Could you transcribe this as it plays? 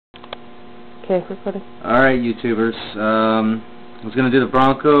Okay, recording. Alright, YouTubers. I was going to do the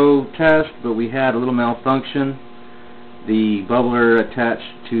Bronco test, but we had a little malfunction. The bubbler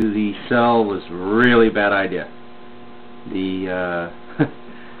attached to the cell was a really bad idea. The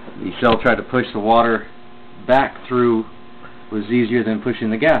the cell tried to push the water back through was easier than pushing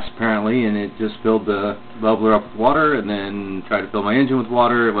the gas, apparently, and it just filled the bubbler up with water and then tried to fill my engine with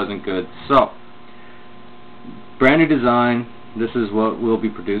water. It wasn't good. So, brand new design. This is what we'll be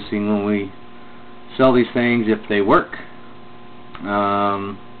producing when we sell these things, if they work.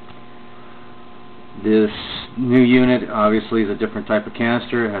 This new unit obviously is a different type of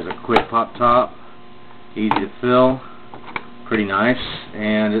canister. It has a quick pop top, easy to fill, pretty nice,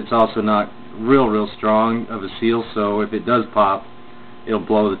 and it's also not real strong of a seal, so if it does pop, it'll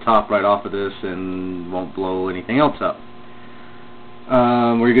blow the top right off of this and won't blow anything else up.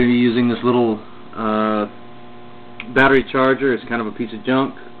 We're going to be using this little battery charger. It's kind of a piece of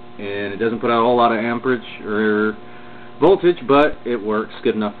junk, and it doesn't put out a whole lot of amperage or voltage, but it works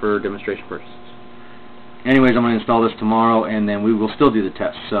good enough for demonstration purposes. Anyways, I'm going to install this tomorrow, and then we will still do the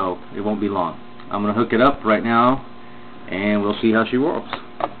test, so it won't be long. I'm going to hook it up right now, and we'll see how she whirls.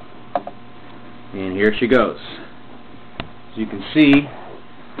 And here she goes. As you can see,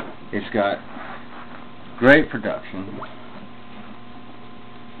 it's got great production.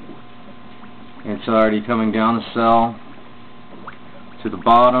 It's already coming down the cell to the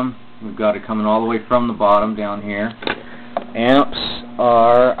bottom. We've got it coming all the way from the bottom down here. Amps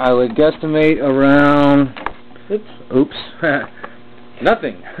are, I would guesstimate, around, oops,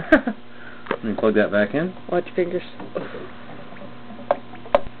 nothing. Let me plug that back in. Watch your fingers.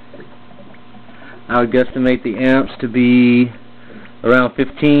 I would guesstimate the amps to be around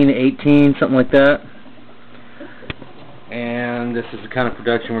 15, 18, something like that. And this is the kind of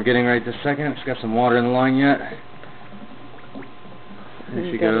production we're getting right this second. It's got some water in the line yet.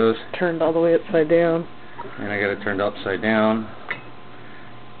 There she goes. Turned all the way upside down. And I got it turned upside down.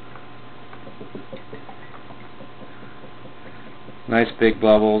 Nice big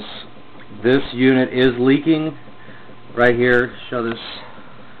bubbles. This unit is leaking right here. Show this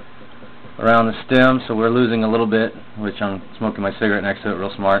around the stem, so we're losing a little bit, which I'm smoking my cigarette next to it,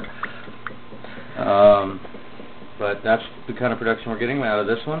 real smart. But that's the kind of production we're getting out of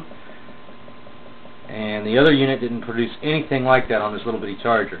this one. And the other unit didn't produce anything like that on this little bitty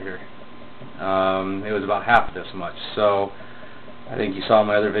charger here. It was about half this much. So I think you saw in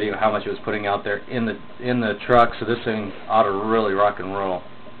my other video how much it was putting out there in the truck. So this thing ought to really rock and roll.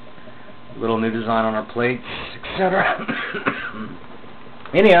 Little new design on our plates, etc.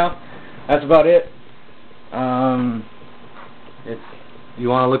 Anyhow, that's about it. If you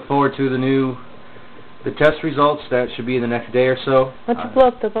want to look forward to the test results, that should be in the next day or so. Why don't you blow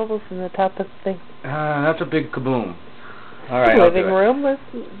up the bubbles in the top of the thing? That's a big kaboom. All right, living room with,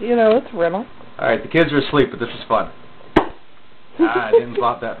 it's rental. All right, the kids are asleep, but this is fun. I didn't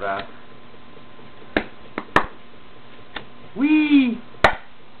pop that fast. Whee!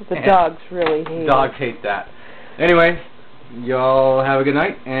 The dogs really hate it. Dogs hate that. Anyway, y'all have a good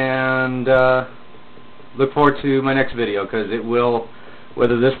night, and look forward to my next video, because it will,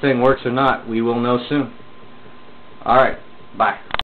 whether this thing works or not, we will know soon. All right, bye.